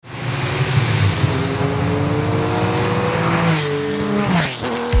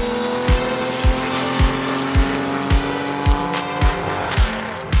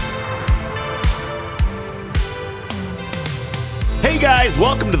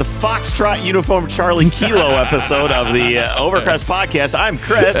Welcome to the Foxtrot Uniform Charlie Kilo episode of the Overcrest podcast. I'm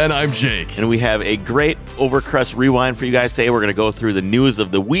Chris. And I'm Jake. And we have a great Overcrest rewind for you guys today. We're going to go through the news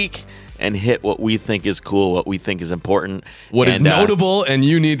of the week and hit what we think is cool, what we think is important. What is notable and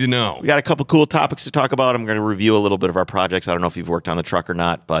you need to know. We got a couple cool topics to talk about. I'm going to review a little bit of our projects. I don't know if you've worked on the truck or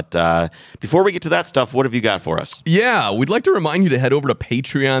not, but before we get to that stuff, what have you got for us? Yeah, we'd like to remind you to head over to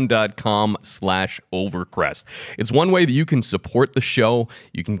patreon.com/Overcrest. It's one way that you can support the show.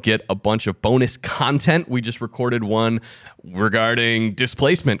 You can get a bunch of bonus content. We just recorded one regarding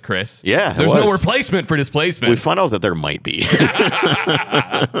displacement, Chris. Yeah, There's no replacement for displacement. We found out that there might be.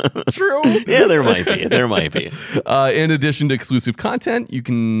 True. Yeah, there might be. There might be. In addition to exclusive content, you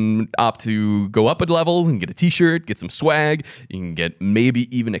can opt to go up a level and get a t-shirt, get some swag. You can get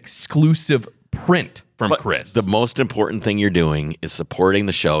maybe even exclusive print from Chris. The most important thing you're doing is supporting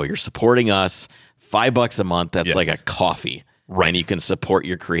the show. You're supporting us. $5 a month. That's like a coffee. Right. And you can support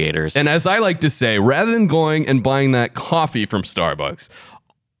your creators. And as I like to say, rather than going and buying that coffee from Starbucks,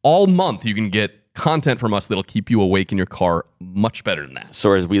 all month you can get content from us that'll keep you awake in your car much better than that.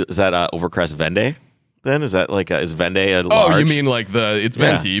 So is that Overcrest Vende? Then is that is Vende a large? Oh, you mean like it's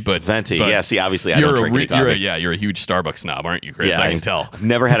Venti, but Venti. Yeah, see, obviously I don't drink any coffee. You're a huge Starbucks snob, aren't you, Chris? Yeah, I can tell. I've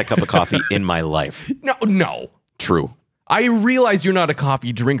never had a cup of coffee in my life. No. True. I realize you're not a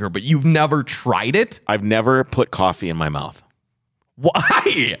coffee drinker, but you've never tried it? I've never put coffee in my mouth.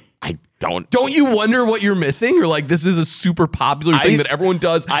 Why? I don't. Don't you wonder what you're missing? You're like, this is a super popular thing that everyone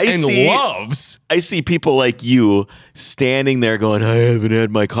does and loves. I see people like you standing there going, I haven't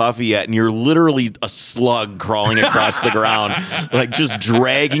had my coffee yet. And you're literally a slug crawling across the ground, like just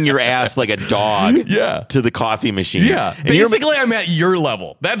dragging your ass like a dog to the coffee machine. Yeah. And basically, I'm at your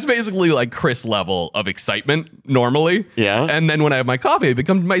level. That's basically like Chris' level of excitement normally. Yeah. And then when I have my coffee, I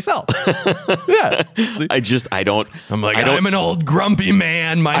become myself. Yeah. See? I'm an old grumpy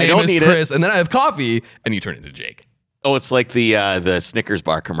man. My name is Chris. And then I have coffee and you turn into Jake. Oh, it's like the Snickers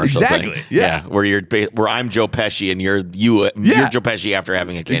bar commercial thing. Exactly. Yeah. Where I'm Joe Pesci and you're Joe Pesci after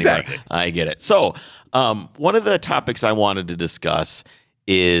having a candy bar. I get it. So, one of the topics I wanted to discuss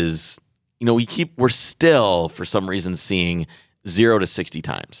is, we're still for some reason seeing 0 to 60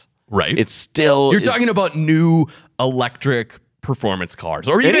 times. Right. It's still You're talking about new electric performance cars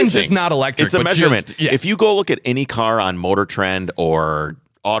or even just not electric. It's a measurement. If you go look at any car on Motor Trend or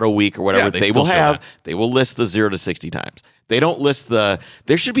Auto Week or whatever, they will list the 0 to 60 times. They don't list there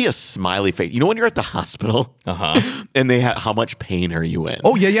should be a smiley face. When you're at the hospital and they have how much pain are you in?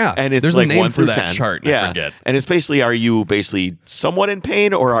 Oh, yeah. And it's there's like a name 1 for through that 10. chart. Yeah. I forget. And it's are you somewhat in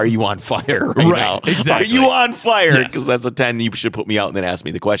pain or are you on fire right now? Exactly. Are you on fire? Because that's a 10. You should put me out and then ask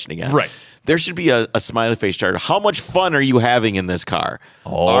me the question again. Right. There should be a smiley face chart. How much fun are you having in this car?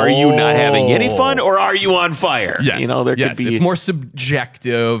 Oh. Are you not having any fun or are you on fire? Yes. There could be. It's more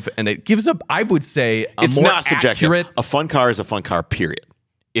subjective and it gives up, I would say, it's more not subjective. Accurate. A fun car is a fun car, period.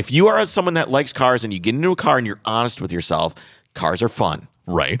 If you are someone that likes cars and you get into a car and you're honest with yourself, cars are fun.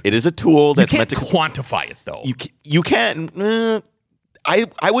 Right. It is a tool that's meant to quantify it, though. You can't. I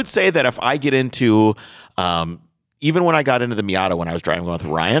would say that if I get into, even when I got into the Miata when I was driving with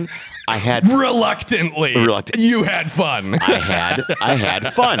Ryan, I had reluctantly. You had fun. I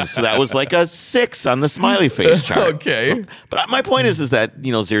had fun. So that was like a 6 on the smiley face chart. Okay. But my point is that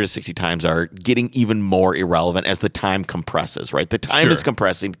 0 to 60 times are getting even more irrelevant as the time compresses. Right, the time is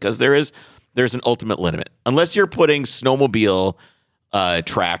compressing because there's an ultimate limit. Unless you're putting snowmobile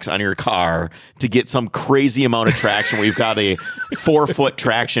tracks on your car to get some crazy amount of traction where you've got a 4-foot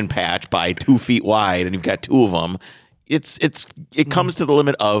traction patch by 2 feet wide and you've got 2 of them. It comes to the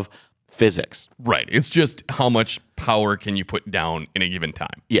limit of physics. Right. It's just how much power can you put down in a given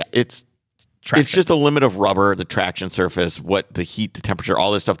time. Yeah. It's just a limit of rubber, the traction surface, what the heat, the temperature,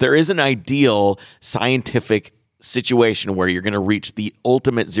 all this stuff. There is an ideal scientific situation where you're going to reach the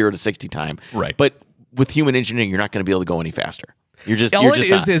ultimate 0 to 60 time. Right. But with human engineering, you're not going to be able to go any faster.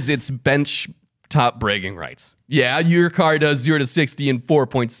 It's bench top bragging rights. Yeah, your car does 0 to 60 in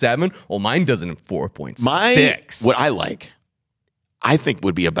 4.7. Well, mine does it in 4.6. What I think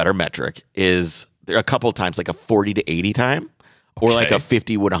would be a better metric is there a couple of times like a 40 to 80 time. Or like a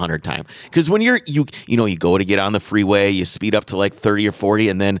 50 would 100 time. Because when you go to get on the freeway, you speed up to like 30 or 40,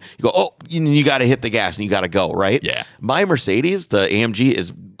 and then you go, you got to hit the gas and you got to go, right? Yeah. My Mercedes, the AMG,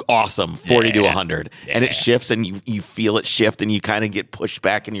 is awesome, 40 to 100. Yeah. And it shifts and you feel it shift and you kind of get pushed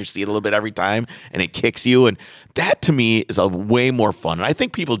back in your seat a little bit every time and it kicks you. And that to me is a way more fun. And I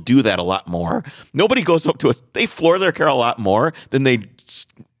think people do that a lot more. Nobody goes up to us. They floor their car a lot more than they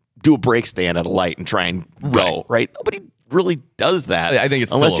do a brake stand at a light and try and go, right? Nobody really does that. I think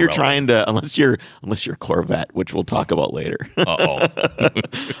it's unless still you're irrelevant. trying to unless you're Corvette, which we'll talk about later.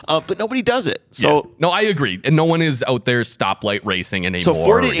 But nobody does it. So no, I agree. And no one is out there stoplight racing anymore. So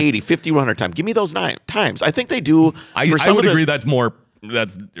 40 to 80, 50 to 100 times. Give me those 9 times. I think they do. I would agree that's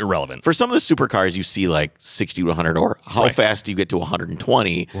irrelevant. For some of the supercars, you see like 60 to 100, or how fast do you get to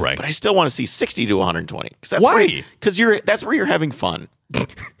 120? Right. But I still want to see 60 to 120. Why? Because that's where you're having fun.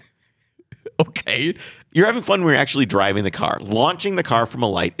 Okay. You're having fun when you're actually driving the car. Launching the car from a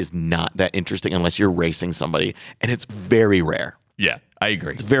light is not that interesting unless you're racing somebody, and it's very rare. Yeah, I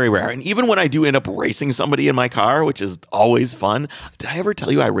agree. It's very rare. And even when I do end up racing somebody in my car, which is always fun, did I ever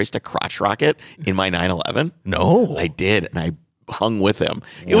tell you I raced a crotch rocket in my 911? No. I did, and I hung with him.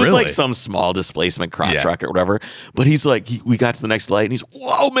 It was like some small displacement crotch rocket or whatever. But he's like, we got to the next light, and he's,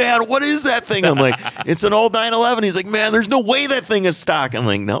 whoa, man, what is that thing? I'm like, it's an old 911. He's like, man, there's no way that thing is stock. I'm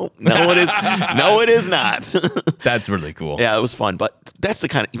like, no, it is. No, it is not. That's really cool. Yeah, it was fun. But that's the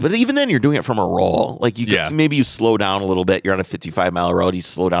kind of, but even then you're doing it from a roll. Like maybe you slow down a little bit. You're on a 55-mile road. You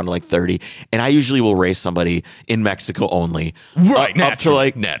slow down to like 30. And I usually will race somebody in Mexico only. Right. Up to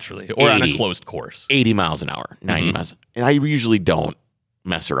like naturally. Or 80, on a closed course. 80 miles an hour, 90 miles. And I usually don't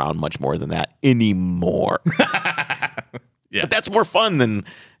mess around much more than that anymore. But that's more fun than,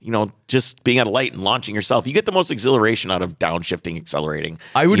 just being at a light and launching yourself. You get the most exhilaration out of downshifting, accelerating.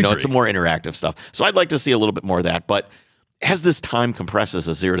 I would agree. It's a more interactive stuff. So I'd like to see a little bit more of that. But as this time compresses,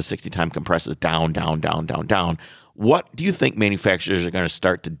 the 0 to 60 time compresses down, what do you think manufacturers are going to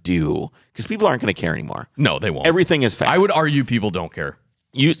start to do? Because people aren't going to care anymore. No, they won't. Everything is fast. I would argue people don't care.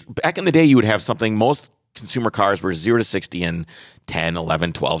 Back in the day, you would have something, most consumer cars were 0 to 60 in 10,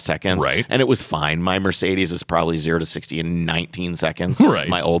 11, 12 seconds. Right. And it was fine. My Mercedes is probably 0 to 60 in 19 seconds. Right.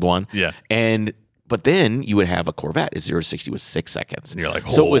 My old one. Yeah. But then you would have a Corvette is 0 to 60 with 6 seconds. And you're like,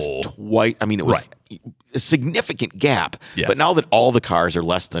 So it was twice. I mean, it was a significant gap. Yes. But now that all the cars are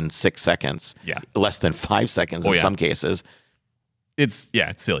less than 6 seconds, Yeah. less than 5 seconds in some cases. It's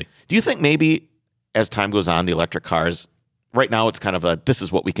silly. Do you think maybe as time goes on, the electric cars, right now it's kind of this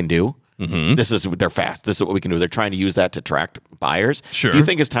is what we can do. Mm-hmm. They're fast. This is what we can do. They're trying to use that to attract buyers. Sure. Do you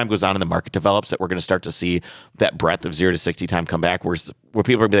think as time goes on and the market develops that we're going to start to see that breadth of 0 to 60 time come back where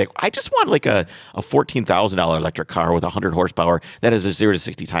people are going to be like, I just want like a $14,000 electric car with 100 horsepower that has a 0 to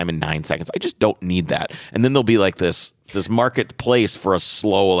 60 time in 9 seconds. I just don't need that. And then there'll be like this marketplace for a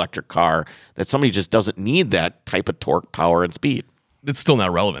slow electric car that somebody just doesn't need that type of torque, power, and speed. It's still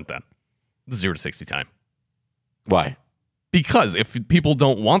not relevant then. The 0 to 60 time. Why? Because if people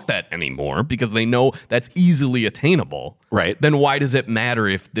don't want that anymore, because they know that's easily attainable, right? Then why does it matter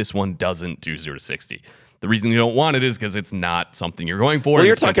if this one doesn't do 0 to 60? The reason you don't want it is because it's not something you're going for. Well,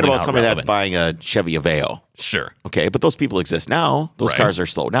 you're talking about somebody that's buying a Chevy Aveo. Sure. Okay, but those people exist now. Those cars are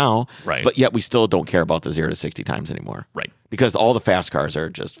slow now. Right. But yet we still don't care about the 0 to 60 times anymore. Right. Because all the fast cars are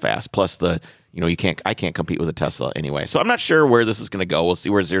just fast. Plus I can't compete with a Tesla anyway. So I'm not sure where this is going to go. We'll see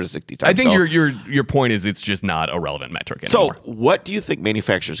where 0 to 60 times I think go. your point is it's just not a relevant metric anymore. So what do you think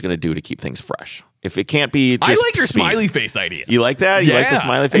manufacturers are going to do to keep things fresh? If it can't be just I like your speed. smiley face idea. You like that? You like the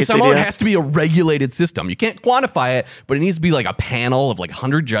smiley face and somehow idea? it has to be a regulated system. You can't quantify it, but it needs to be like a panel of like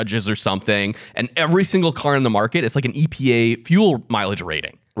 100 judges or something. And every single car in the market, it's like an EPA fuel mileage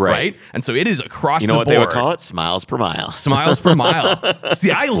rating. Right. And so it is across the board. You know what they would call it? Smiles per mile. Smiles per mile.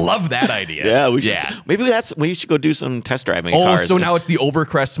 See, I love that idea. Yeah, we should go do some test driving. Cars. So now it's the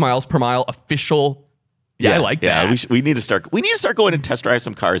Overcrest Smiles per mile official. Yeah, I like that. Yeah, we need to start going and test drive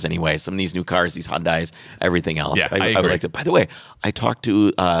some cars anyway. Some of these new cars, these Hyundais, everything else. Yeah, I would like to. By the way, I talked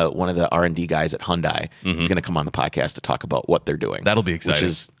to one of the R&D guys at Hyundai. Mm-hmm. He's going to come on the podcast to talk about what they're doing. That'll be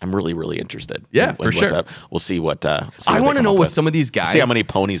exciting. I'm really, really interested. Yeah, for sure. We'll see what. I want to know with some of these guys. See how many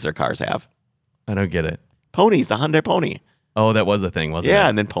ponies their cars have. I don't get it. Ponies, the Hyundai Pony. Oh, that was a thing, wasn't it? Yeah,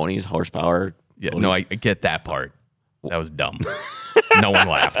 and then ponies, horsepower. Yeah, no, I get that part. That was dumb. No one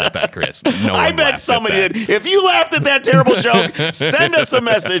laughed at that, Chris. I bet somebody did. If you laughed at that terrible joke, send us a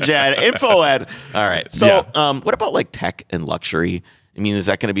message at info@. All right. So, what about like tech and luxury? I mean, is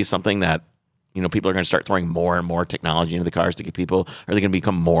that going to be something that people are going to start throwing more and more technology into the cars to get people? Are they going to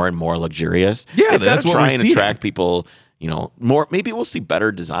become more and more luxurious? Yeah, that's what we're try and attract people. More. Maybe we'll see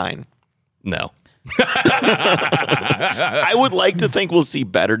better design. No. I would like to think we'll see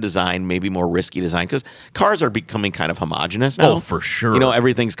better design, maybe more risky design, because cars are becoming kind of homogenous now. Oh, for sure.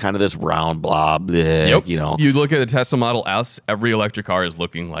 Everything's kind of this round blob. Yep. You look at the Tesla Model S, every electric car is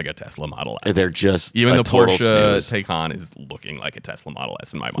looking like a Tesla Model S. They're just even the Porsche snooze. Taycan is looking like a Tesla Model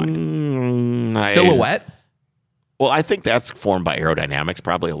S in my mind. Silhouette. Well, I think that's formed by aerodynamics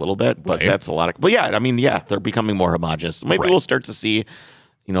probably a little bit, but that's a lot of. Well, yeah, I mean, they're becoming more homogenous. Maybe we'll start to see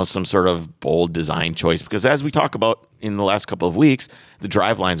some sort of bold design choice, because as we talk about in the last couple of weeks, the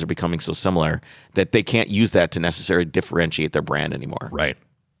drive lines are becoming so similar that they can't use that to necessarily differentiate their brand anymore. Right.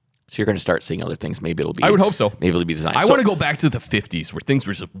 So you're going to start seeing other things. Maybe it'll be. I would hope so. Maybe it'll be designed. I want to go back to the 50s where things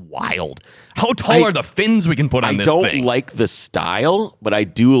were just wild. How tall are the fins we can put on this thing? I don't like the style, but I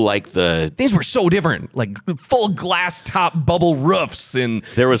do like the. Things were so different, like full glass top bubble roofs and.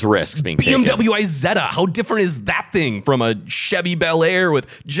 There was risks being taken. BMW Isetta. How different is that thing from a Chevy Bel Air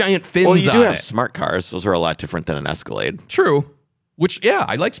with giant fins on it? Well, you do have smart cars. Those are a lot different than an Escalade. True. Which, yeah,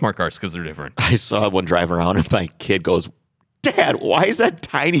 I like smart cars because they're different. I saw one drive around and my kid goes, "Dad, why is that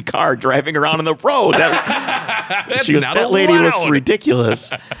tiny car driving around on the road?" She goes, "That lady looks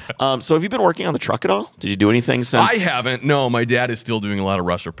ridiculous." So have you been working on the truck at all? Did you do anything since? I haven't. No, my dad is still doing a lot of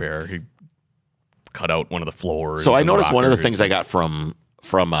rust repair. He cut out one of the floors. So I noticed one of the things I got from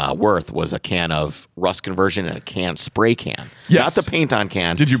Worth was a can of rust conversion and a spray can. Yes. Not the paint on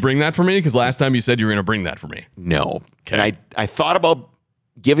can. Did you bring that for me? Because last time you said you were going to bring that for me. No. Okay. And I thought about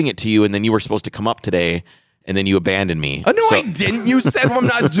giving it to you, and then you were supposed to come up today. And then you abandoned me. No, I didn't. You said I'm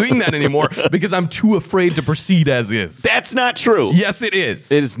not doing that anymore because I'm too afraid to proceed as is. That's not true. Yes, it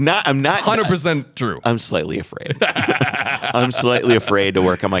is. It is not. I'm not 100% true. I'm slightly afraid. I'm slightly afraid to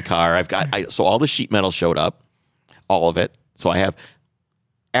work on my car. So all the sheet metal showed up, all of it. So I have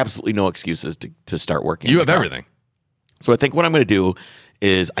absolutely no excuses to start working. You have everything. So I think what I'm going to do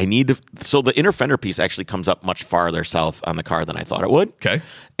is I need to. So the inner fender piece actually comes up much farther south on the car than I thought it would. Okay.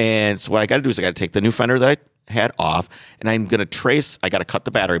 And so what I got to do is I got to take the new fender that I had off, and I'm going to trace. I got to cut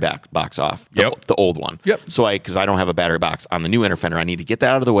the battery box off. The old one. Yep. So because I don't have a battery box on the new inner fender, I need to get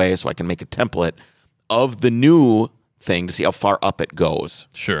that out of the way so I can make a template of the new thing to see how far up it goes.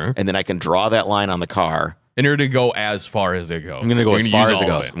 Sure. And then I can draw that line on the car. And you're going to go as far as it goes. I'm going to go as far as it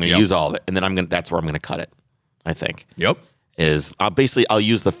goes. I'm going to use all of it, and then that's where I'm going to cut it. I think. Yep. I'll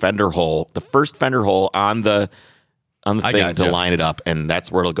use the fender hole, the first fender hole on the thing to line it up, and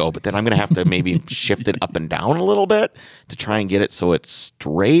that's where it'll go. But then I'm going to have to maybe shift it up and down a little bit to try and get it so it's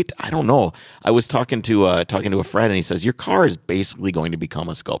straight. I don't know. I was talking to a friend, and he says your car is basically going to become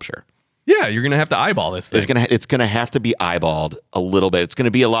a sculpture. Yeah, you're going to have to eyeball this thing. It's going to have to be eyeballed a little bit. It's going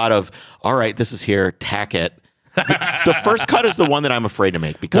to be a lot of, all right, this is here, tack it. The first cut is the one that I'm afraid to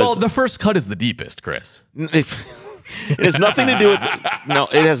make because the first cut is the deepest, Chris. It has nothing to do with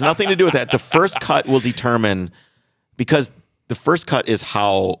it has nothing to do with that. The first cut will determine, because the first cut is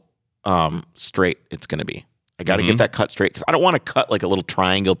how straight it's going to be. I got to get that cut straight because I don't want to cut like a little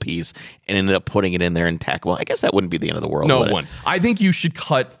triangle piece and end up putting it in there and tack. Well, I guess that wouldn't be the end of the world. No, it wouldn't. I think you should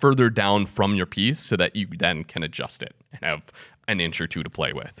cut further down from your piece so that you then can adjust it and have an inch or two to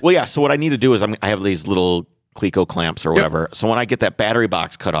play with. Well, yeah. So what I need to do is I have these little Cleco clamps or whatever. Yep. So when I get that battery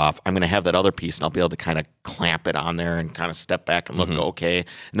box cut off, I'm going to have that other piece and I'll be able to kind of clamp it on there and kind of step back and look okay.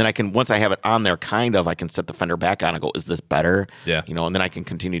 And then I can, once I have it on there, I can set the fender back on and go, is this better? Yeah. And then I can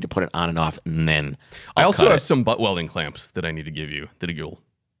continue to put it on and off, and then I also have some butt welding clamps that I need to give you that you'll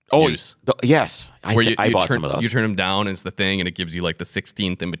use. Yes. I bought some of those. You turn them down and it's the thing, and it gives you like the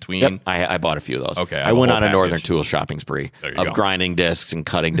 16th in between. Yep. I bought a few of those. Okay. I went on a Northern Tool shopping spree of grinding discs and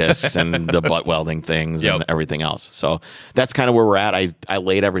cutting discs and the butt welding things and everything else. So that's kind of where we're at. I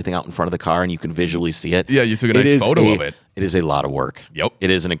laid everything out in front of the car and you can visually see it. Yeah, you took a nice photo of it. It is a lot of work. Yep. It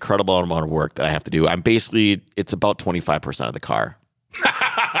is an incredible amount of work that I have to do. It's about 25% of the car.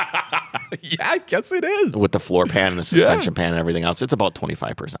 Yeah, I guess it is. With the floor pan and the suspension pan and everything else, it's about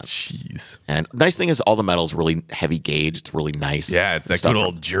 25%. Jeez. And nice thing is all the metal's really heavy gauge. It's really nice. Yeah, it's that good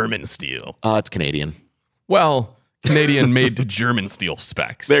old German steel. It's Canadian. Well, Canadian made to German steel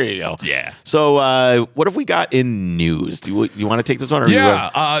specs. There you go. Yeah. So what have we got in news? Do you want to take this one? Or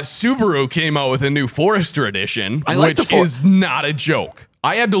Subaru came out with a new Forester edition, which is not a joke.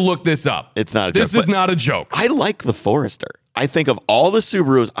 I had to look this up. It's not a joke. This is not a joke. I like the Forester. I think of all the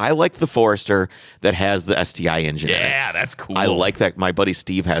Subarus, I like the Forester that has the STI engine in it. Yeah, that's cool. I like that. My buddy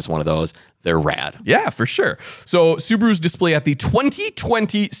Steve has one of those. They're rad. Yeah, for sure. So Subaru's display at the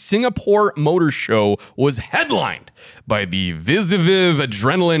 2020 Singapore Motor Show was headlined by the Visiviv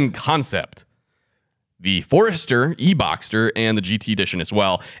Adrenaline concept, the Forester E-Boxster, and the GT edition as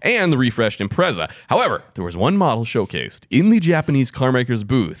well, and the refreshed Impreza. However, there was one model showcased in the Japanese carmaker's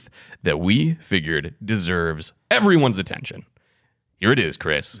booth that we figured deserves everyone's attention. Here it is,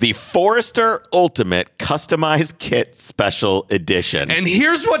 Chris. The Forester Ultimate Customized Kit Special Edition. And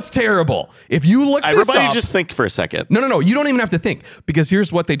here's what's terrible. If you look this up... Everybody just think for a second. No. You don't even have to think, because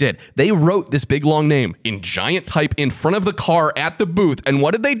here's what they did. They wrote this big long name in giant type in front of the car at the booth. And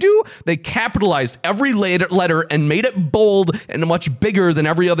what did they do? They capitalized every letter and made it bold and much bigger than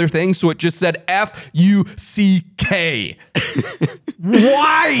every other thing. So it just said F-U-C-K.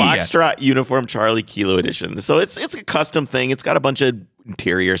 Why? Foxtrot Uniform Charlie Kilo Edition. So it's a custom thing. It's got a bunch of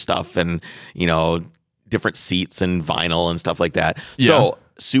interior stuff and, different seats and vinyl and stuff like that. Yeah. So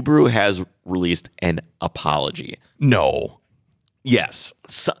Subaru has released an apology. No. Yes.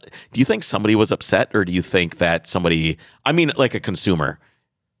 So, do you think somebody was upset, or do you think that somebody, like a consumer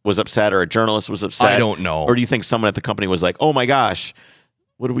was upset, or a journalist was upset? I don't know. Or do you think someone at the company was like, oh my gosh,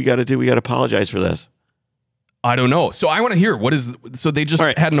 what do we got to do? We got to apologize for this. I don't know. So I want to hear so they just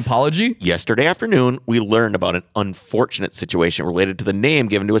had an apology? Yesterday afternoon, we learned about an unfortunate situation related to the name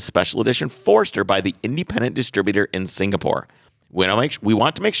given to a special edition Forester by the independent distributor in Singapore. We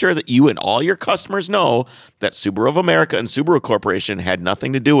want to make sure that you and all your customers know that Subaru of America and Subaru Corporation had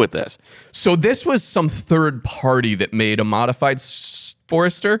nothing to do with this. So this was some third party that made a modified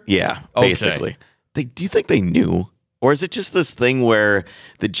Forester? Yeah, Okay. basically. Do you think they knew? Or is it just this thing where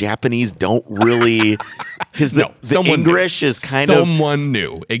the Japanese don't really... Because the English is kind of... Someone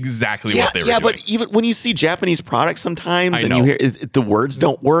knew exactly what they were doing. Yeah, but even when you see Japanese products sometimes I know. you hear the words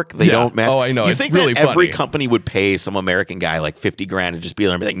don't work, they don't match. Oh, I know. You It's think really that every funny. company would pay some American guy like $50,000 to just be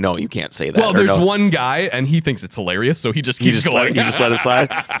there and be like, no, you can't say that. Well, or there's no. one guy, and he thinks it's hilarious, so he just keeps going. You just let it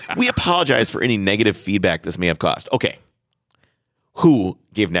slide. We apologize for any negative feedback this may have caused. Okay. Who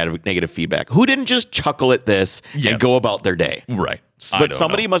gave negative feedback? Who didn't just chuckle at this Yes. and go about their day? Right. But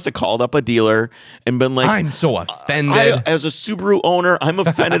somebody must have called up a dealer and been like, I'm so offended. as a Subaru owner, I'm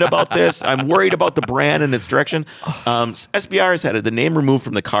offended about this. I'm worried about the brand and its direction. SBR has had the name removed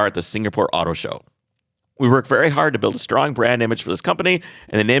from the car at the Singapore Auto Show. We work very hard to build a strong brand image for this company,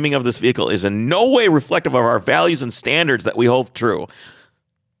 and the naming of this vehicle is in no way reflective of our values and standards that we hold true.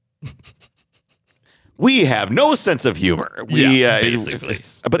 We have no sense of humor. Basically.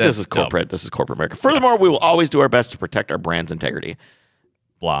 But this is corporate. This is corporate America. Furthermore, we will always do our best to protect our brand's integrity.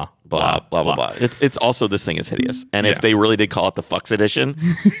 Blah, Blah, blah, blah, blah. It's also, this thing is hideous. And if they really did call it the Fucks Edition,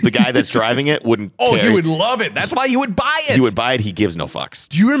 the guy that's driving it wouldn't care. You would love it. That's why you would buy it. You would buy it. He gives no fucks.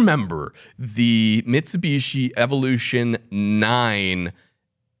 Do you remember the Mitsubishi Evolution 9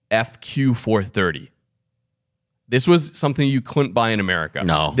 FQ430? This was something you couldn't buy in America.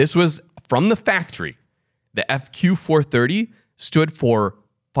 No. This was from the factory. The FQ430 stood for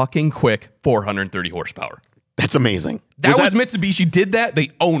fucking quick 430 horsepower. That's amazing. That was Mitsubishi did that.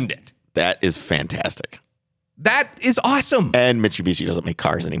 They owned it. That is fantastic. That is awesome. And Mitsubishi doesn't make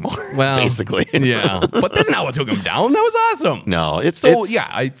cars anymore. Well, basically. Yeah. But that's not what took them down. That was awesome. No,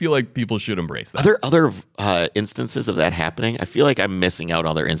 I feel like people should embrace that. Are there other instances of that happening? I feel like I'm missing out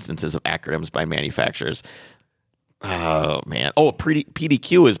on other instances of acronyms by manufacturers. Oh, man. Oh,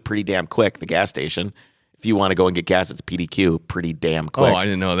 PDQ is pretty damn quick, the gas station. If you want to go and get gas, it's PDQ, pretty damn quick. Oh, I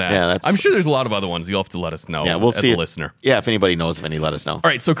didn't know that. Yeah, I'm sure there's a lot of other ones. You'll have to let us know we'll as see a listener. Yeah, if anybody knows of any, let us know. All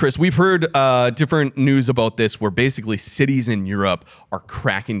right, so Chris, we've heard different news about this where basically cities in Europe are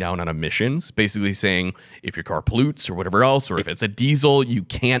cracking down on emissions, basically saying if your car pollutes or whatever else, or if it's a diesel, you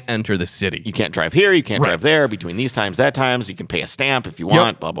can't enter the city. You can't drive here, you can't drive there, between these times, that times, you can pay a stamp if you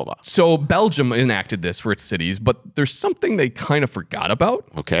want, blah, blah, blah. So Belgium enacted this for its cities, but there's something they kind of forgot about.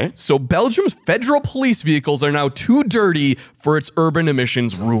 Okay. So Belgium's federal police vehicles are now too dirty for its urban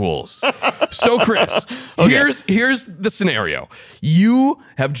emissions rules. So Chris, here's the scenario. You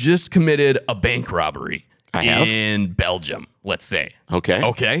have just committed a bank robbery in Belgium, let's say.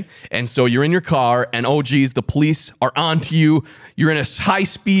 Okay. And so you're in your car and oh geez, the police are onto you. You're in a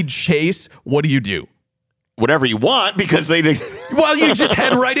high-speed chase. What do? Whatever you want, because they did. Well, you just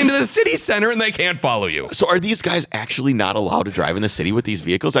head right into the city center and they can't follow you. So are these guys actually not allowed to drive in the city with these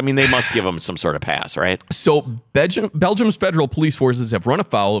vehicles? I mean, they must give them some sort of pass, right? So Belgium's federal police forces have run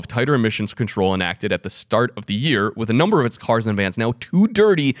afoul of tighter emissions control enacted at the start of the year, with a number of its cars and vans now too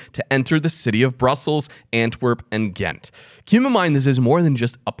dirty to enter the city of Brussels, Antwerp, and Ghent. Keep in mind, this is more than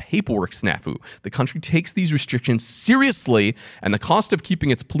just a paperwork snafu. The country takes these restrictions seriously, and the cost of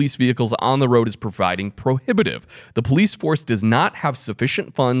keeping its police vehicles on the road is prohibitive. The police force does not have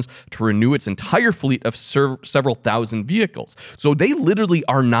sufficient funds to renew its entire fleet of several thousand vehicles. So they literally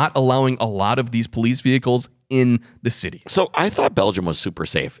are not allowing a lot of these police vehicles in the city. So I thought Belgium was super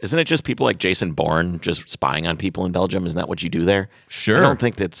safe. Isn't it just people like Jason Bourne just spying on people in Belgium? Isn't that what you do there? Sure. I don't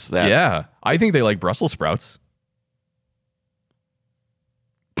think that's that. Yeah. I think they like Brussels sprouts.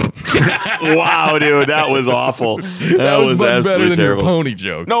 Wow, dude, that was awful. That was much better than terrible. your pony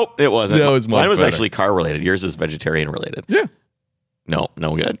joke. Nope, it wasn't. That was much Mine was better. actually car related. Yours is vegetarian related. Yeah. No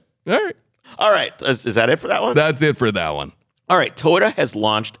good. All right. Is that it for that one? That's it for that one. All right, Toyota has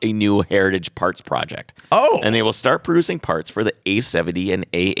launched a new heritage parts project. Oh. And they will start producing parts for the A70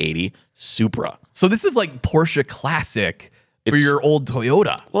 and A80 Supra. So this is like Porsche Classic, for your old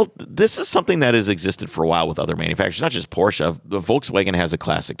Toyota. Well, this is something that has existed for a while with other manufacturers, not just Porsche. Volkswagen has a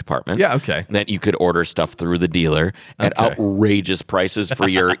classic department. Yeah, okay. That you could order stuff through the dealer at outrageous prices for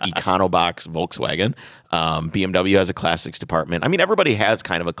your EconoBox Volkswagen. BMW has a classics department. I mean, everybody has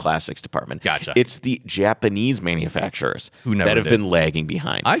kind of a classics department. Gotcha. It's the Japanese manufacturers Who never that have did. been lagging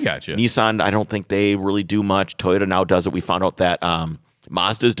behind. I gotcha. Nissan, I don't think they really do much. Toyota now does it. We found out that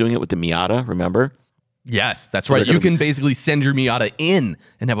Mazda's doing it with the Miata, remember? Yes, that's they're right. gonna You can basically send your Miata in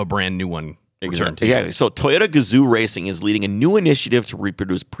and have a brand new one returned to you. Yeah. So Toyota Gazoo Racing is leading a new initiative to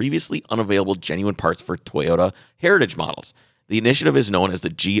reproduce previously unavailable genuine parts for Toyota Heritage models. The initiative is known as the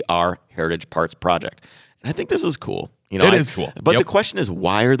GR Heritage Parts Project. And I think this is cool. It is cool. But the question is,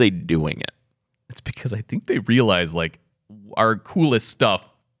 why are they doing it? It's because I think they realize like our coolest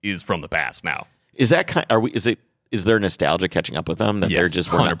stuff is from the past now. Is that is there nostalgia catching up with them that Yes, they're just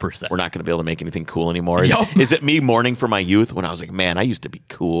 100%. we're not going to be able to make anything cool anymore? Yup. Is it me mourning for my youth when I was like, man, I used to be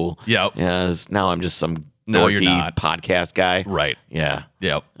cool? Yep. Yeah. Now I'm just some No, you're dorky not. podcast guy. Right. Yeah.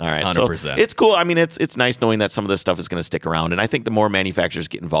 Yep. All right. 100%. So it's cool. I mean, it's nice knowing that some of this stuff is going to stick around. And I think the more manufacturers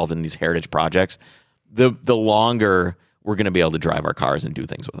get involved in these heritage projects, the longer we're going to be able to drive our cars and do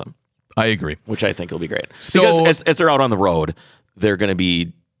things with them, I agree. which I think will be great. So- because as they're out on the road, they're going to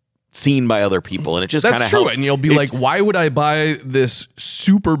be seen by other people, and it just kind That's of true. helps. And you'll be like, why would I buy this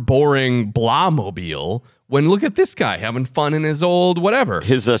super boring blah mobile when look at this guy having fun in his old whatever?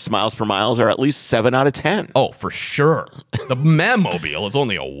 His smiles per miles are at least 7 out of 10. Oh, for sure. The Mammobile is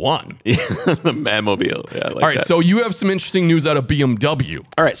only a 1. The Mammobile. Yeah, I like All right, that. so you have some interesting news out of BMW.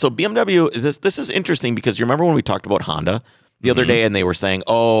 All right, so BMW this is interesting because you remember when we talked about Honda the other day, and they were saying,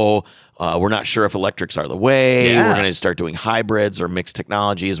 we're not sure if electrics are the way. Yeah. We're going to start doing hybrids or mixed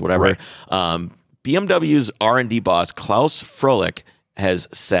technologies, whatever. Right. BMW's R&D boss, Klaus Froelich, has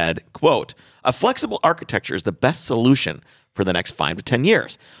said, quote, a flexible architecture is the best solution for the next 5 to 10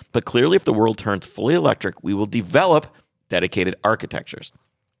 years. But clearly, if the world turns fully electric, we will develop dedicated architectures.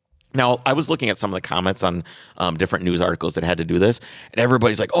 Now, I was looking at some of the comments on different news articles that had to do this, and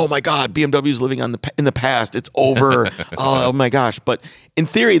everybody's like, oh my God, BMW's living in the past. It's over. oh my gosh. But in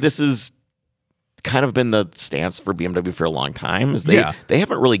theory, this is kind of been the stance for BMW for a long time. Is they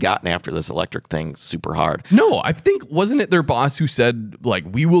haven't really gotten after this electric thing super hard. No, I think, wasn't it their boss who said, like,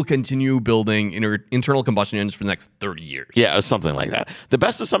 we will continue building internal combustion engines for the next 30 years? Yeah, it was something like that. The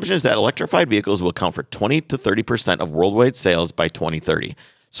best assumption is that electrified vehicles will account for 20 to 30% of worldwide sales by 2030.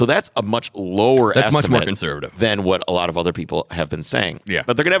 So that's a much lower That's estimate much more conservative than what a lot of other people have been saying. Yeah.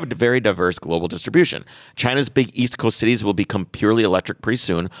 But they're going to have a very diverse global distribution. China's big East Coast cities will become purely electric pretty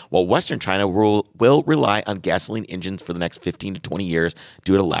soon, while Western China will rely on gasoline engines for the next 15 to 20 years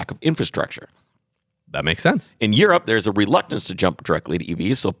due to lack of infrastructure. That makes sense. In Europe, there's a reluctance to jump directly to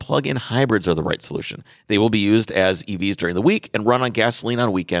EVs, so plug-in hybrids are the right solution. They will be used as EVs during the week and run on gasoline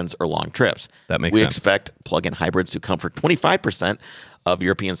on weekends or long trips. That makes We sense. expect plug-in hybrids to account for 25% of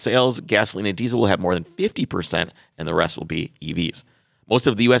European sales. Gasoline and diesel will have more than 50%, and the rest will be EVs. Most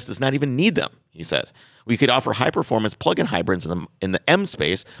of the U.S. does not even need them, he says. We could offer high-performance plug-in hybrids in the M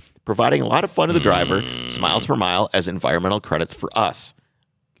space, providing a lot of fun to the driver, smiles per mile as environmental credits for us.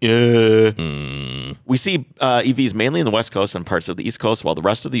 We see EVs mainly in the West Coast and parts of the East Coast, while the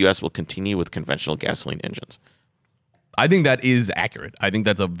rest of the U.S. will continue with conventional gasoline engines. I think that is accurate. I think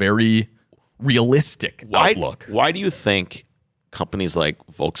that's a very realistic outlook. Why do you think companies like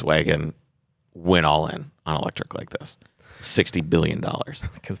Volkswagen went all in on electric like this? $60 billion.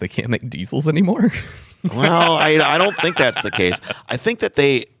 Because they can't make diesels anymore? Well, I don't think that's the case. I think that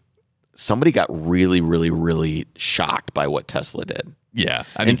somebody got really, really, really shocked by what Tesla did. Yeah,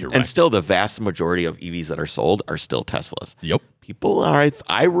 I think you're right. And still, the vast majority of EVs that are sold are still Teslas. Yep.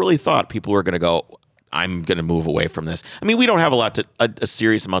 I really thought people were going to go, I'm going to move away from this. I mean, we don't have a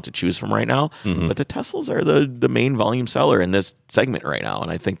serious amount to choose from right now, but the Teslas are the main volume seller in this segment right now. And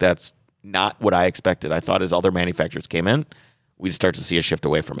I think that's not what I expected. I thought as other manufacturers came in, we'd start to see a shift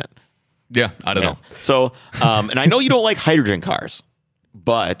away from it. Yeah, I don't know. So, and I know you don't like hydrogen cars,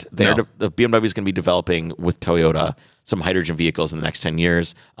 but the BMW is going to be developing with Toyota some hydrogen vehicles in the next 10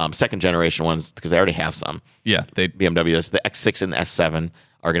 years. Second generation ones, because they already have some. Yeah, BMW does. The X6 and the S7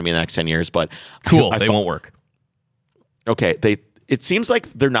 are going to be in the next 10 years. But cool, they won't work. Okay, it seems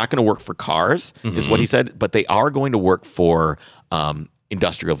like they're not going to work for cars, is what he said, but they are going to work for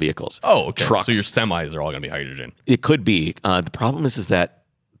industrial vehicles. Oh, okay. Trucks. So your semis are all going to be hydrogen. It could be. The problem is that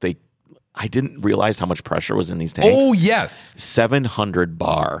I didn't realize how much pressure was in these tanks. Oh, yes. 700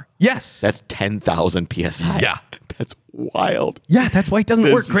 bar. Yes. That's 10,000 PSI. Yeah. That's wild. Yeah, that's why it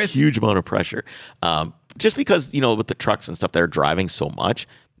doesn't work, Chris. A huge amount of pressure. Just because, with the trucks and stuff that are driving so much,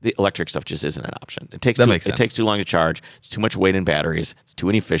 the electric stuff just isn't an option. It Makes sense. It takes too long to charge. It's too much weight in batteries. It's too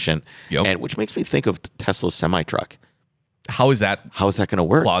inefficient. Yep. And which makes me think of Tesla's semi-truck. How is that going to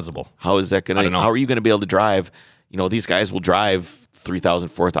work? plausible? How is that going to? How are you going to be able to drive? These guys will drive 3,000,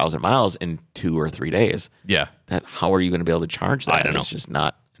 4,000 miles in 2 or 3 days. Yeah. How are you going to be able to charge that? I don't know. It's just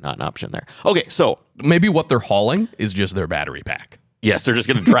not an option there. Okay, so maybe what they're hauling is just their battery pack. yes, they're just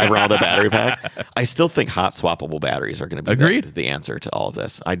going to drive around with a battery pack. I still think hot swappable batteries are going to be the answer to all of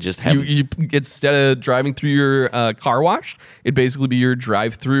this. I just have you instead of driving through your car wash, it'd basically be your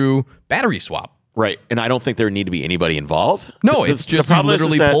drive-through battery swap. right, and I don't think there need to be anybody involved. No, it's just you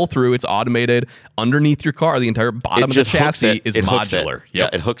literally pull through. It's automated underneath your car. The entire bottom of the chassis is modular. Yeah,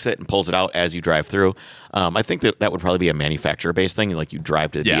 it hooks it and pulls it out as you drive through. I think that would probably be a manufacturer-based thing. Like you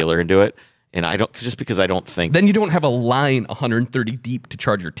drive to the dealer and do it. And I don't because I don't think then you don't have a line 130 deep to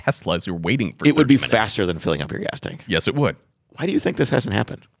charge your Tesla as you're waiting for. It would be minutes. faster than filling up your gas tank. Yes, it would. Why do you think this hasn't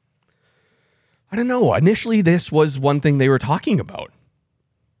happened? I don't know. Initially, this was one thing they were talking about.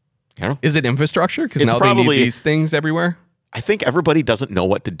 Is it infrastructure? Because now they need these things everywhere. I think everybody doesn't know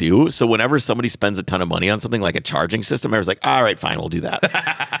what to do. So whenever somebody spends a ton of money on something like a charging system, everyone's like, all right, fine, we'll do that.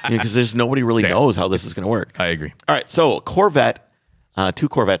 Because there's nobody really knows how this is going to work. I agree. All right, so Corvette. 2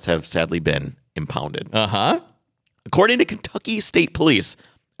 Corvettes have sadly been impounded. According to Kentucky State Police,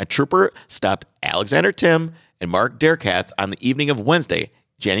 a trooper stopped Alexander Tim and Mark Derkatz on the evening of Wednesday,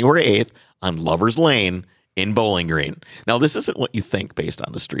 January 8th, on Lover's Lane in Bowling Green. Now, this isn't what you think based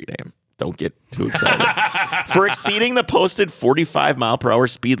on the street name. Don't get too excited. For exceeding the posted 45-mile-per-hour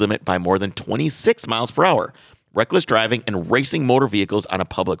speed limit by more than 26 miles per hour. Reckless driving and racing motor vehicles on a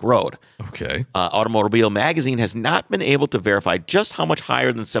public road. Okay. Automobile Magazine has not been able to verify just how much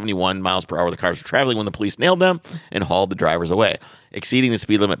higher than 71 miles per hour the cars were traveling when the police nailed them and hauled the drivers away. Exceeding the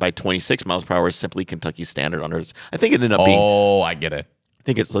speed limit by 26 miles per hour is simply Kentucky's standard under. I think it ended up being. Oh, I get it. I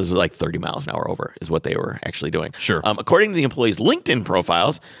think it was like 30 miles an hour over is what they were actually doing. Sure. According to the employee's LinkedIn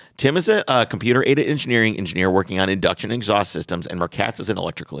profiles, Tim is a computer-aided engineer working on induction exhaust systems, and Merkatz is an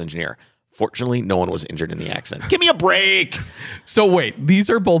electrical engineer. Fortunately, no one was injured in the accident. Give me a break. So wait, these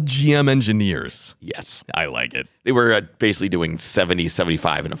are both GM engineers. Yes. I like it. They were basically doing 70,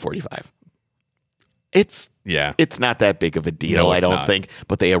 75, and a 45. It's not that big of a deal, I don't think,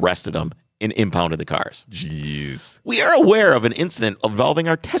 but they arrested them and impounded the cars. Jeez. We are aware of an incident involving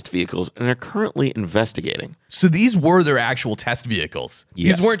our test vehicles and are currently investigating. So these were their actual test vehicles.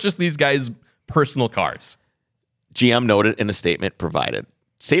 Yes. These weren't just these guys' personal cars. GM noted in a statement provided.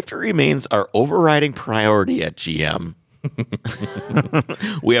 Safety remains our overriding priority at GM.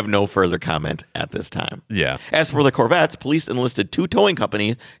 We have no further comment at this time. Yeah. As for the Corvettes, police enlisted 2 towing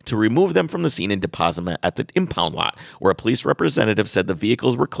companies to remove them from the scene and deposit them at the impound lot, where a police representative said the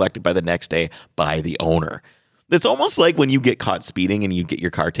vehicles were collected by the next day by the owner. It's almost like when you get caught speeding and you get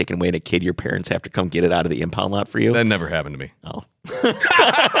your car taken away and a kid, your parents have to come get it out of the impound lot for you. That never happened to me. Oh.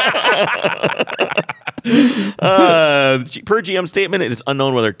 Per GM statement, it is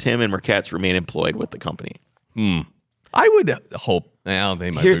unknown whether Tim and Merkatz remain employed with the company. I would hope. Well,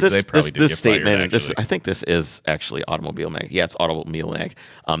 they might. Here's They probably this did statement. Fired, I think this is actually Automobile Mag. Yeah, it's Automobile Mag.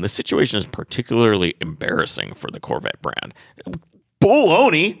 The situation is particularly embarrassing for the Corvette brand.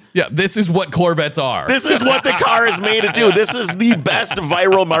 Baloney. Yeah, this is what Corvettes are. This is what the car is made to do. This is the best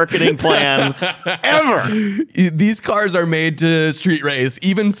viral marketing plan ever. These cars are made to street race,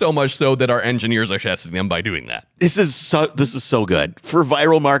 even so much so that our engineers are testing them by doing that. This is so good for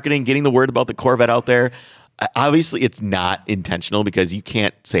viral marketing, getting the word about the Corvette out there. Obviously, it's not intentional because you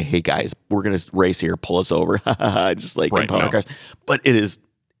can't say, "Hey guys, we're gonna race here, pull us over," just like impound our cars. But it is.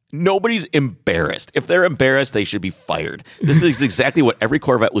 Nobody's embarrassed. If they're embarrassed, they should be fired. This is exactly what every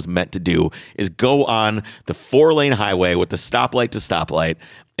Corvette was meant to do, is go on the 4-lane highway with the stoplight to stoplight.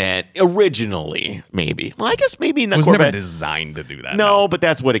 And originally, maybe. Well, I guess maybe not. It was Corvette never designed to do that. No, but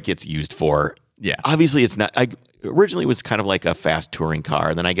that's what it gets used for. Yeah. Obviously, it's not. Originally, it was kind of like a fast touring car.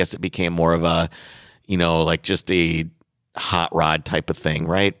 And then I guess it became more of a, like just a hot rod type of thing,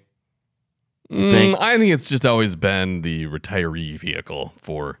 right? I think it's just always been the retiree vehicle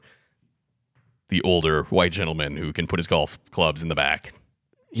for the older white gentleman who can put his golf clubs in the back.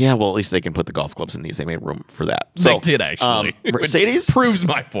 Yeah, well, at least they can put the golf clubs in these. They made room for that. So, they did, actually. Mercedes proves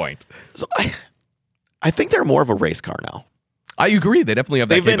my point. So I think they're more of a race car now. I agree. They definitely have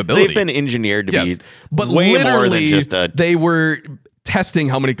that capability. They've been engineered to be but way more than just a... They were testing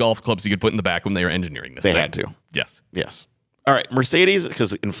how many golf clubs you could put in the back when they were engineering this thing. They had to. Yes. All right, Mercedes,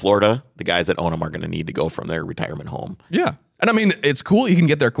 because in Florida, the guys that own them are going to need to go from their retirement home. Yeah. And I mean, it's cool. You can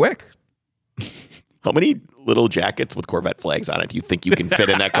get there quick. How many little jackets with Corvette flags on it do you think you can fit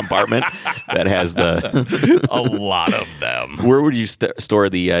in that compartment that has the... A lot of them. Where would you store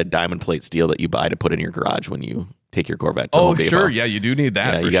the diamond plate steel that you buy to put in your garage when you take your Corvette to Home Depot? Sure. Yeah, you do need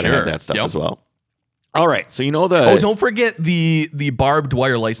that for you gotta sure. have that stuff as well. All right. So you know the... Oh, don't forget the barbed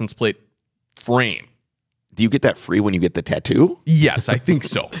wire license plate frame. Do you get that free when you get the tattoo? Yes, I think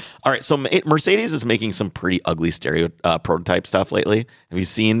so. All right, so Mercedes is making some pretty ugly prototype stuff lately. Have you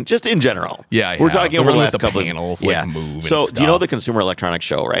seen, just in general? Yeah, we're talking over the last couple of panels, move. So, and do you know stuff. the Consumer Electronics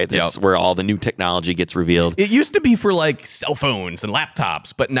Show, right? That's where all the new technology gets revealed. It used to be for like cell phones and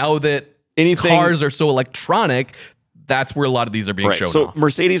laptops, but now that cars are so electronic, that's where a lot of these are being shown So off.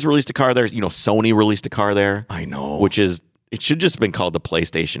 Mercedes released a car there. You know, Sony released a car there. I know. Which is, it should just have been called the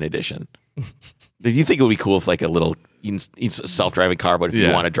PlayStation Edition. Do you think it would be cool if like a little self-driving car, but if you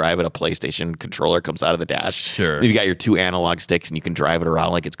want to drive it, a PlayStation controller comes out of the dash? Sure. You got your 2 analog sticks and you can drive it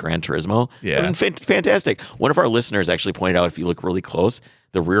around like it's Gran Turismo. Yeah. Fantastic. One of our listeners actually pointed out, if you look really close,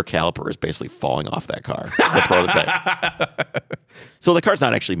 the rear caliper is basically falling off that car, the prototype. So the car's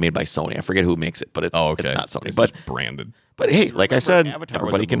not actually made by Sony. I forget who makes it, but it's not Sony. It's but just branded. But hey, like I said,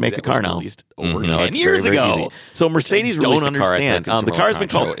 everybody can make a car now. Over 10 years ago. So Mercedes released a car. The car's been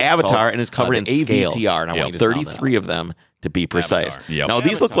called Avatar and is covered in AVTR. And I want 33 of them to be precise. Yep. Now,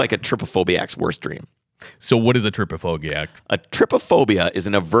 these look like a trypophobiac's worst dream. So what is a trypophobia? A trypophobia is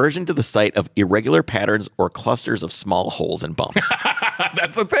an aversion to the sight of irregular patterns or clusters of small holes and bumps.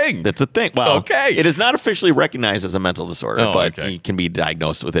 That's a thing. That's a thing. Well, okay. It is not officially recognized as a mental disorder, but you can be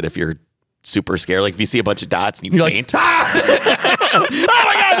diagnosed with it if you're super scared. Like if you see a bunch of dots and you faint. Like, oh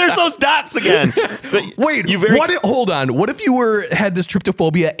my God, there's those dots again. Wait, hold on. What if you had this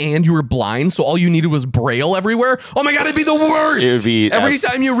tryptophobia and you were blind, so all you needed was Braille everywhere? Oh my God, it'd be the worst. It would be every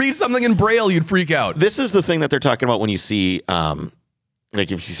time you read something in Braille, you'd freak out. This is the thing that they're talking about when you see, like if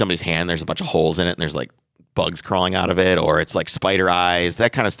you see somebody's hand, there's a bunch of holes in it and there's like bugs crawling out of it, or it's like spider eyes.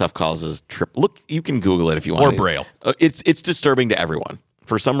 That kind of stuff causes Look, you can Google it if you want. Or Braille. It's disturbing to everyone.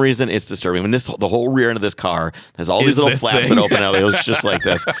 For some reason, it's disturbing. When the whole rear end of this car has all these little flaps that open up. It looks just like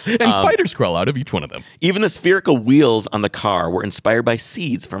this. And spiders crawl out of each one of them. Even the spherical wheels on the car were inspired by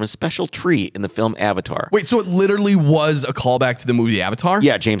seeds from a special tree in the film Avatar. Wait, so it literally was a callback to the movie Avatar?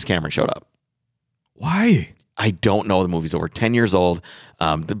 Yeah, James Cameron showed up. Why? I don't know. The movie's over 10 years old.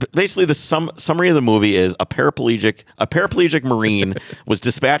 Basically, the summary of the movie is a paraplegic Marine was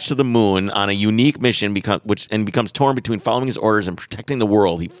dispatched to the moon on a unique mission becomes torn between following his orders and protecting the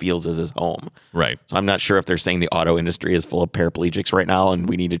world he feels is his home. Right. So I'm not sure if they're saying the auto industry is full of paraplegics right now and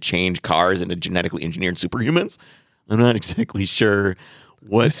we need to change cars into genetically engineered superhumans. I'm not exactly sure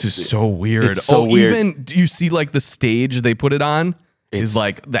what. This is so weird. It's so weird. Even, do you see like the stage they put it on? Is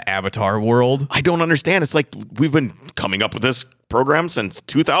like the Avatar world. I don't understand. It's like we've been coming up with this program since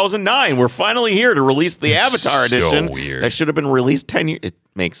 2009. We're finally here to release the Avatar edition. So weird. That should have been released 10 years. It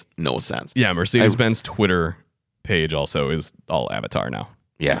makes no sense. Yeah, Mercedes-Benz Twitter page also is all Avatar now.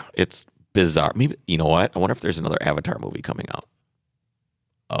 Yeah, it's bizarre. Maybe, you know what? I wonder if there's another Avatar movie coming out.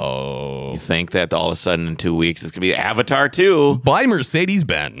 Oh. You think that all of a sudden in 2 weeks it's going to be Avatar 2? By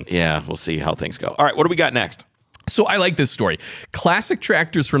Mercedes-Benz. Yeah, we'll see how things go. All right, what do we got next? So I like this story. Classic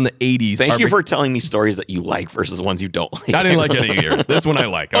tractors from the 80s. Thank you for telling me stories that you like versus ones you don't like. I didn't like any of yours. This one I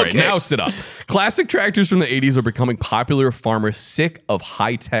like. All right, now sit up. Classic tractors from the 80s are becoming popular with farmers sick of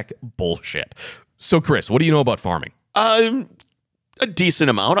high-tech bullshit. So, Chris, what do you know about farming? A decent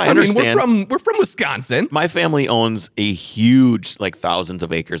amount. I understand. We're from Wisconsin. My family owns a huge, like thousands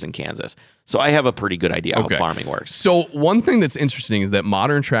of acres in Kansas. So I have a pretty good idea how farming works. So one thing that's interesting is that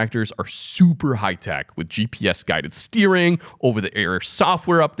modern tractors are super high tech with GPS guided steering, over the air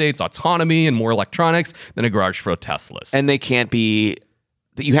software updates, autonomy, and more electronics than a garage for Teslas. And they can't be.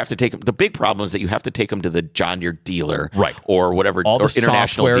 You have to take them. The big problem is that you have to take them to the John Deere dealer, right, or whatever, all or the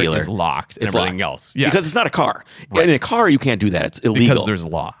international software dealer is locked, and everything else, because it's not a car. Right. In a car, you can't do that; it's illegal. Because there's a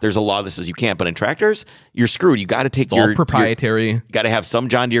law. There's a law that says you can't. But in tractors, you're screwed. You got to take it's all proprietary. You got to have some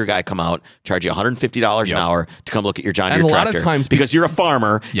John Deere guy come out, charge you $150 an hour to come look at your John Deere tractor. And a lot of times, because you're a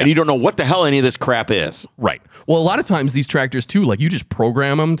farmer and you don't know what the hell any of this crap is. Right. Well, a lot of times these tractors too, like you just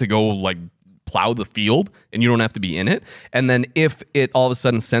program them to go like plow the field and you don't have to be in it. And then if it all of a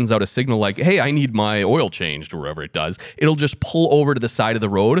sudden sends out a signal like, hey, I need my oil changed or whatever it does, it'll just pull over to the side of the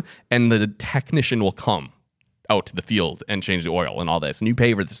road and the technician will come out to the field and change the oil and all this. And you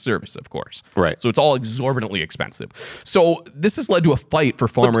pay for the service, of course. Right. So it's all exorbitantly expensive. So this has led to a fight for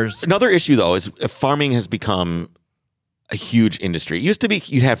farmers. But another issue, though, is farming has become a huge industry. It used to be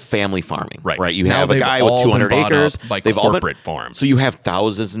you'd have family farming, right? You Now have a they've guy with all 200 been bought acres. up by They've all been corporate farms. So you have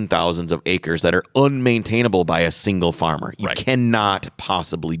thousands and thousands of acres that are unmaintainable by a single farmer. You cannot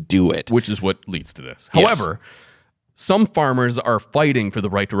possibly do it. Which is what leads to this. Yes. However, some farmers are fighting for the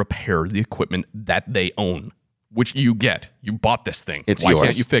right to repair the equipment that they own, which you get. You bought this thing. It's Why yours.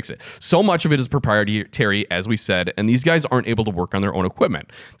 can't you fix it? So much of it is proprietary, as we said, and these guys aren't able to work on their own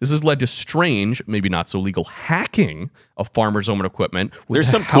equipment. This has led to strange, maybe not so legal hacking of farmers' own equipment. There's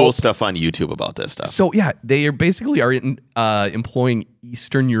some cool stuff on YouTube about this stuff. So yeah, they are basically employing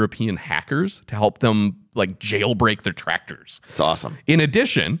Eastern European hackers to help them like jailbreak their tractors. It's awesome. In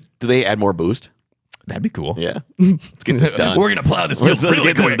addition, Do they add more boost? that'd be cool. Yeah. Let's get this done. We're gonna plow this Let's field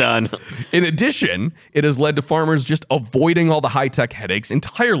really get this quick. done. In addition, it has led to farmers just avoiding all the high-tech headaches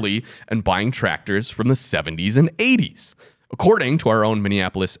entirely and buying tractors from the 70s and 80s. According to our own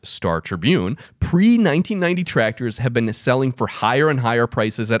Minneapolis Star Tribune, pre-1990 tractors have been selling for higher and higher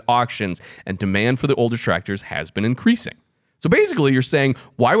prices at auctions, and demand for the older tractors has been increasing. So basically, you're saying,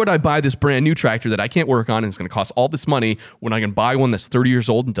 why would I buy this brand new tractor that I can't work on and it's going to cost all this money when I can buy one that's 30 years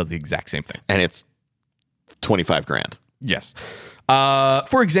old and does the exact same thing? And it's 25 grand. Yes.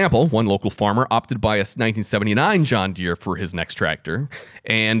 For example, one local farmer opted to buy a 1979 John Deere for his next tractor.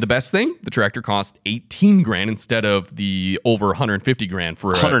 And the best thing, the tractor cost 18 grand instead of the over 150 grand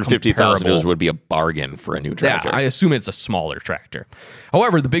for a 150,000 comparable. would be a bargain for a new tractor. Yeah, I assume it's a smaller tractor.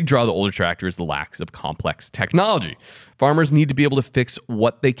 However, the big draw of the older tractor is the lack of complex technology. Farmers need to be able to fix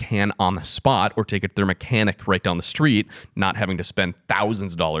what they can on the spot or take it to their mechanic right down the street, not having to spend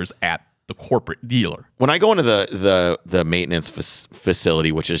thousands of dollars at the corporate dealer. When I go into the maintenance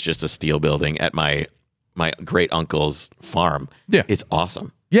facility, which is just a steel building at my great uncle's farm, Yeah. it's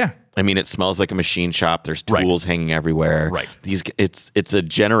awesome. Yeah. I mean, it smells like a machine shop. There's tools hanging everywhere. Right. It's a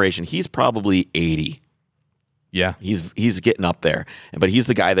generation. He's probably 80. Yeah. He's getting up there, but he's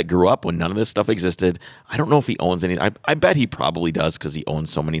the guy that grew up when none of this stuff existed. I don't know if he owns any. I bet he probably does because he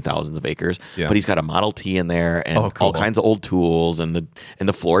owns so many thousands of acres. Yeah. But he's got a Model T in there and Oh, cool. all kinds of old tools, and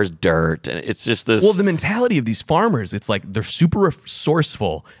the floor is dirt, and it's just this. Well, the mentality of these farmers, it's like they're super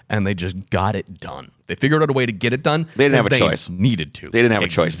resourceful and they just got it done. They figured out a way to get it done. They didn't have a because choice. Needed to. They didn't have a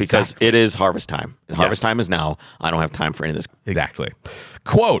choice because Exactly. it is harvest time. Harvest Yes. time is now. I don't have time for any of this. Exactly.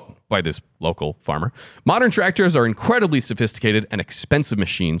 Quote by this local farmer: modern tractors are incredibly sophisticated and expensive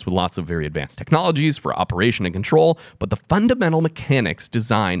machines with lots of very advanced technologies for operation and control, but the fundamental mechanics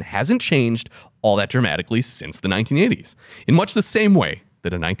design hasn't changed all that dramatically since the 1980s. In much the same way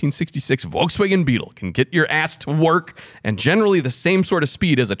that a 1966 Volkswagen Beetle can get your ass to work and generally the same sort of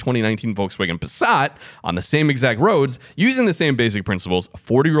speed as a 2019 Volkswagen Passat on the same exact roads, using the same basic principles, a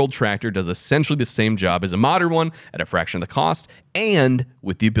 40-year-old tractor does essentially the same job as a modern one at a fraction of the cost and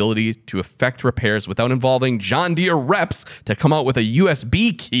with the ability to effect repairs without involving John Deere reps to come out with a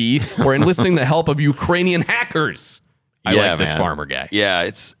USB key or enlisting the help of Ukrainian hackers. I like this man. farmer guy. Yeah,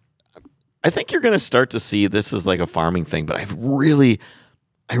 I think you're going to start to see this is like a farming thing, but I really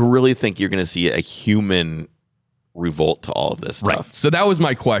think you're going to see a human revolt to all of this stuff. Right. So that was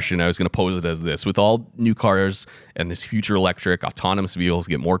my question. I was going to pose it as this. With all new cars and this future electric autonomous vehicles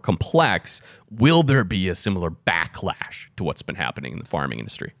get more complex, will there be a similar backlash to what's been happening in the farming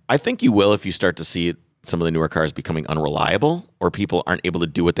industry? I think you will if you start to see some of the newer cars becoming unreliable or people aren't able to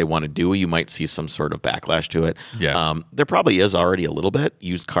do what they want to do. You might see some sort of backlash to it. Yeah. There probably is already a little bit.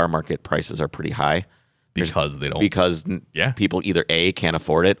 Used car market prices are pretty high. Because they don't. Because Yeah. people either A, can't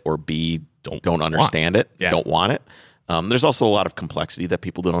afford it, or B, don't understand it, Yeah. don't want it. There's also a lot of complexity that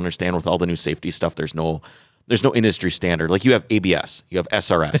people don't understand with all the new safety stuff. There's no industry standard. Like you have ABS, you have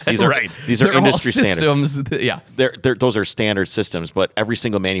SRS. These are right. These are They're all industry standards. systems. Yeah. Those are standard systems, but every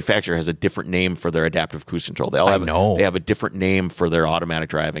single manufacturer has a different name for their adaptive cruise control. They all I have know. They have a different name for their automatic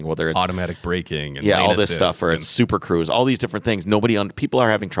driving, whether it's Automatic braking and all lane this stuff, assist or and it's Super Cruise, all these different things. People are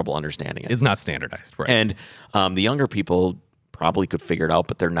having trouble understanding it. it's not standardized. Right. And the younger people probably could figure it out,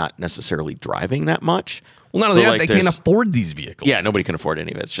 but they're not necessarily driving that much. well, not only that, they can't afford these vehicles. Yeah, nobody can afford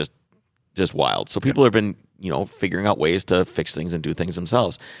any of it. It's just wild. So people have been, figuring out ways to fix things and do things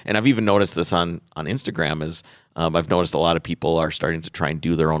themselves. And I've even noticed this on Instagram is I've noticed a lot of people are starting to try and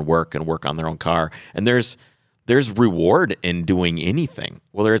do their own work and work on their own car. And there's reward in doing anything,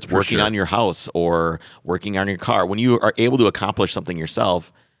 whether it's working on your house or working on your car. When you are able to accomplish something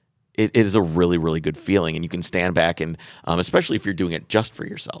yourself, it is a really, really good feeling. And you can stand back and, especially if you're doing it just for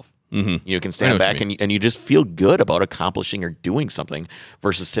yourself, you can stand back and you just feel good about accomplishing or doing something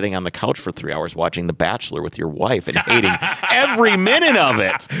versus sitting on the couch for 3 hours watching The Bachelor with your wife and hating every minute of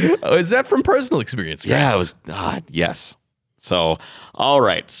it. Oh, is that from personal experience? Yeah, Chris? it was, God, yes. So, all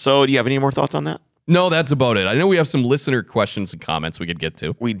right. So do you have any more thoughts on that? No, that's about it. I know we have some listener questions and comments we could get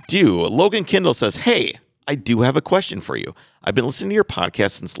to. We do. Logan Kindle says, hey, I do have a question for you. I've been listening to your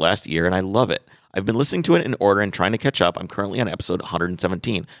podcast since last year, and I love it. I've been listening to it in order and trying to catch up. I'm currently on episode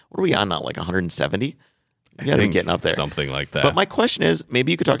 117. What are we on now, like 170? You got to be getting up there. Something like that. But my question is,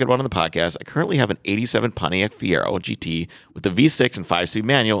 maybe you could talk about it on the podcast. I currently have an 87 Pontiac Fiero GT with a V6 and 5-speed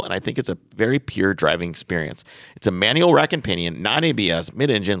manual, and I think it's a very pure driving experience. It's a manual rack and pinion, non-ABS,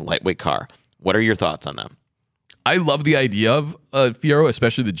 mid-engine, lightweight car. What are your thoughts on them? I love the idea of a Fiero,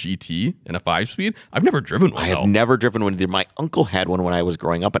 especially the GT and a 5-speed. I've never driven one. I have never driven one either. My uncle had one when I was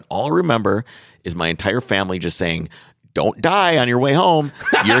growing up, and all I remember is my entire family just saying, don't die on your way home.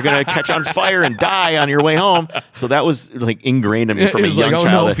 You're going to catch on fire and die on your way home. So that was like ingrained in me from a young child.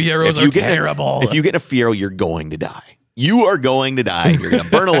 Oh no, Fieros are terrible. If you get a Fiero, you're going to die. You are going to die. You're going to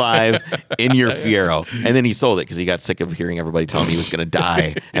burn alive in your Fiero. And then he sold it because he got sick of hearing everybody tell him he was going to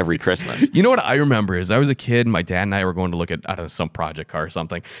die every Christmas. You know what I remember is I was a kid and my dad and I were going to look at, I don't know, some project car or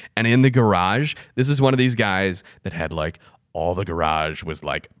something. And in the garage, this is one of these guys that had like all the garage was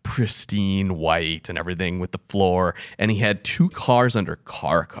like pristine white and everything with the floor. And he had 2 cars under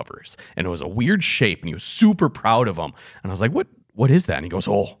car covers. And it was a weird shape. And he was super proud of them. And I was like, what is that? And he goes,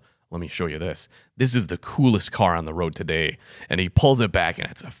 oh, let me show you this. This is the coolest car on the road today. And he pulls it back and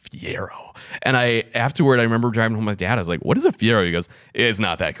it's a Fiero. And afterward, I remember driving home with my dad. I was like, what is a Fiero? He goes, it's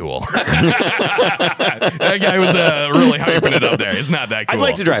not that cool. That guy was really hyping it up there. It's not that cool. I'd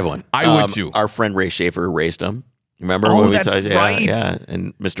like to drive one. I would too. Our friend Ray Schaefer raced them. Remember? Oh, when we that's right. Yeah,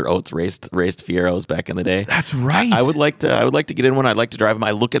 and Mr. Oates raced Fieros back in the day. That's right. I would like to get in one. I'd like to drive them. I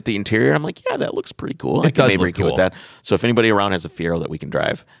look at the interior. I'm like, yeah, that looks pretty cool. I can maybe get with that. So if anybody around has a Fiero that we can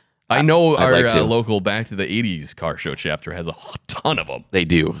drive, I know our local Back to the 80s car show chapter has a ton of them. They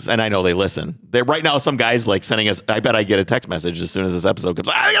do. And I know they listen. Right now, some guy's like sending us, I bet I get a text message as soon as this episode comes.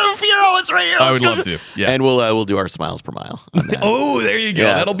 I got a Fiero. It's right here. I would love to. Yeah. And we'll do our smiles per mile on that. Oh, there you go.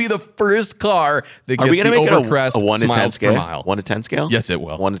 Yeah. That'll be the first car that gets the Overcrest a 1 to 10 miles scale? per mile. 1 to 10 scale? Yes, it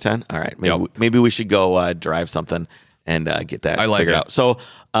will. 1 to 10? All right. Maybe we should go drive something and get that figured out. So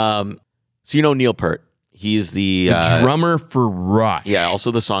you know Neil Peart. He's the drummer for Rush. Yeah,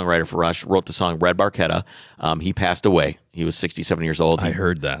 also the songwriter for Rush. Wrote the song Red Barchetta. He passed away. He was 67 years old. I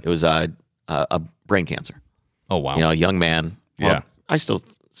heard that. It was a brain cancer. Oh, wow. You know, a young man. Well, yeah. I still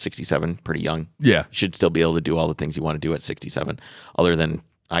 67, pretty young. Yeah. Should still be able to do all the things you want to do at 67, other than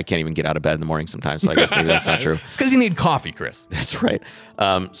I can't even get out of bed in the morning sometimes, so I guess maybe that's not true. It's because you need coffee, Chris. That's right.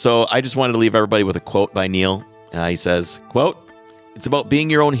 So I just wanted to leave everybody with a quote by Neil. He says, quote, "It's about being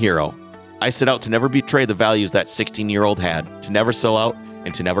your own hero. I set out to never betray the values that 16-year-old had, to never sell out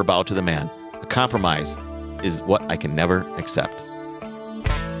and to never bow to the man. A compromise is what I can never accept."